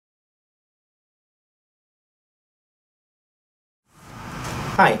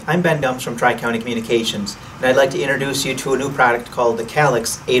Hi, I'm Ben Gumz from Tri-County Communications, and I'd like to introduce you to a new product called the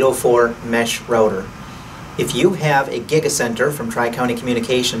Calix 804 Mesh Router. If you have a Gigacenter from Tri-County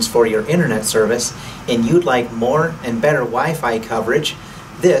Communications for your internet service, and you'd like more and better Wi-Fi coverage,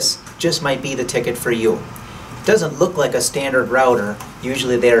 this just might be the ticket for you. It doesn't look like a standard router.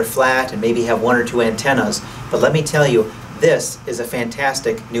 Usually they are flat and maybe have one or two antennas, but let me tell you, this is a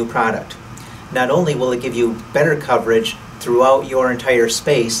fantastic new product. Not only will it give you better coverage throughout your entire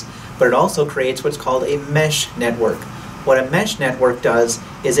space, but it also creates what's called a mesh network. What a mesh network does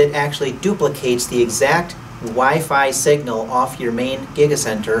is it actually duplicates the exact Wi-Fi signal off your main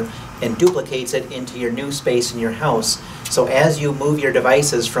Gigacenter and duplicates it into your new space in your house. So as you move your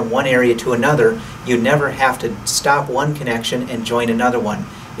devices from one area to another, you never have to stop one connection and join another one.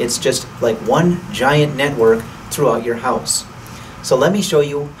 It's just like one giant network throughout your house. So let me show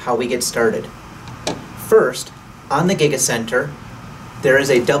you how we get started. First, on the Gigacenter, there is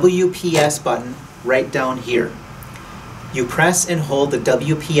a WPS button right down here. You press and hold the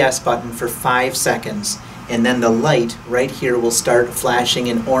WPS button for 5 seconds, and then the light right here will start flashing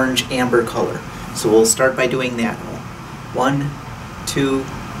in orange amber color. So we'll start by doing that. 1, 2,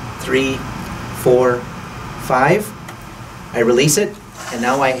 3, 4, 5. I release it, and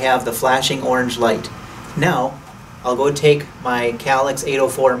now I have the flashing orange light. Now, I'll go take my Calix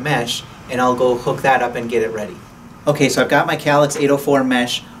 804 mesh, and I'll go hook that up and get it ready. Okay, so I've got my Calix 804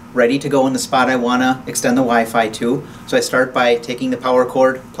 mesh ready to go in the spot I want to extend the Wi-Fi to. So I start by taking the power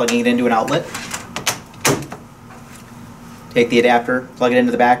cord, plugging it into an outlet. Take the adapter, plug it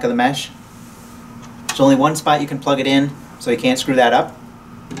into the back of the mesh. There's only one spot you can plug it in, so you can't screw that up.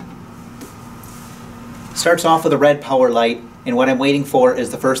 Starts off with a red power light, and what I'm waiting for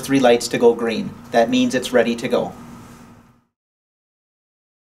is the first 3 lights to go green. That means it's ready to go.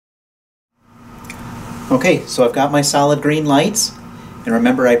 Okay, so I've got my solid green lights, and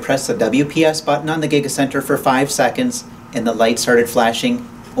remember I pressed the WPS button on the Gigacenter for 5 seconds and the light started flashing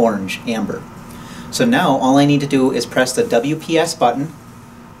orange, amber. So now all I need to do is press the WPS button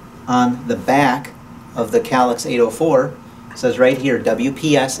on the back of the Calix 804. It says right here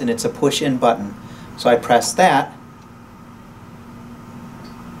WPS, and it's a push-in button. So I press that,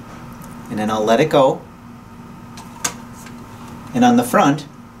 and then I'll let it go. And on the front,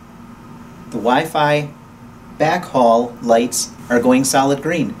 the Wi-Fi backhaul lights are going solid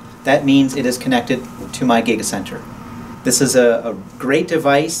green. That means it is connected to my Gigacenter. This is a great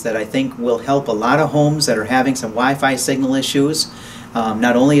device that I think will help a lot of homes that are having some Wi-Fi signal issues.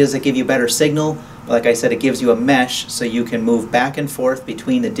 Not only does it give you better signal, but like I said, it gives you a mesh so you can move back and forth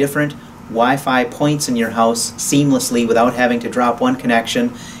between the different Wi-Fi points in your house seamlessly without having to drop one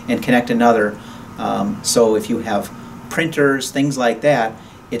connection and connect another. So if you have printers, things like that,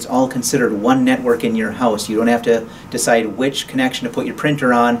 it's all considered one network in your house. You don't have to decide which connection to put your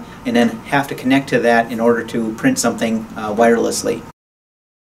printer on and then have to connect to that in order to print something wirelessly.